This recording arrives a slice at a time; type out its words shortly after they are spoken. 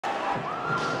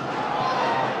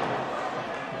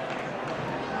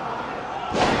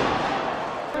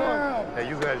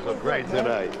you guys look great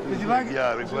tonight. Did you like it?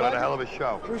 Yeah, we put on a hell of a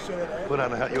show. Appreciate it. Put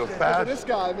on a hell. You were fast. This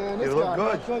guy, man. You look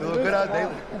good. You look good out there.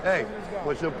 Hey,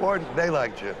 what's important? They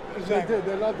liked you. They did.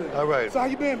 They loved it. All right. So how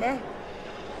you been, man?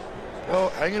 Oh,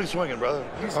 hanging and swinging, brother.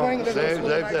 You swinging? Same thing.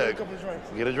 Get a couple of drinks.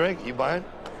 Get a drink? You buying?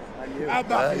 I'll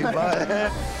buy You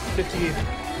buying? 58.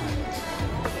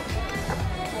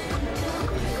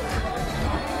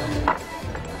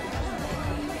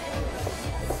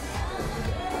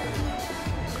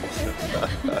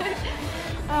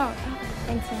 Oh,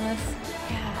 thanks, Miss.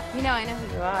 Yeah, you know I know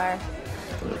who you are.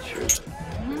 That's yours.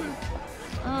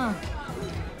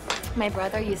 My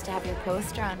brother used to have your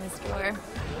poster on his door.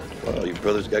 Well, your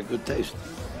brother's got good taste.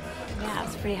 Yeah,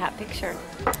 it's a pretty hot picture.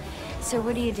 So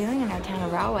what are you doing in our town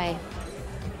of Rahway?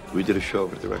 We did a show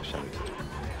over at the rec center.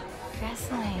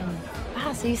 Wrestling.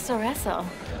 Wow, so you still wrestle?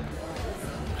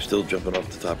 Still jumping off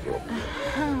the top rope.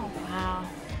 Oh, wow.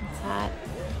 That's hot.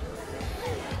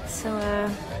 So,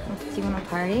 do you want to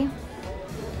party?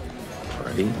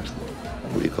 Party?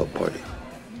 What do you call party?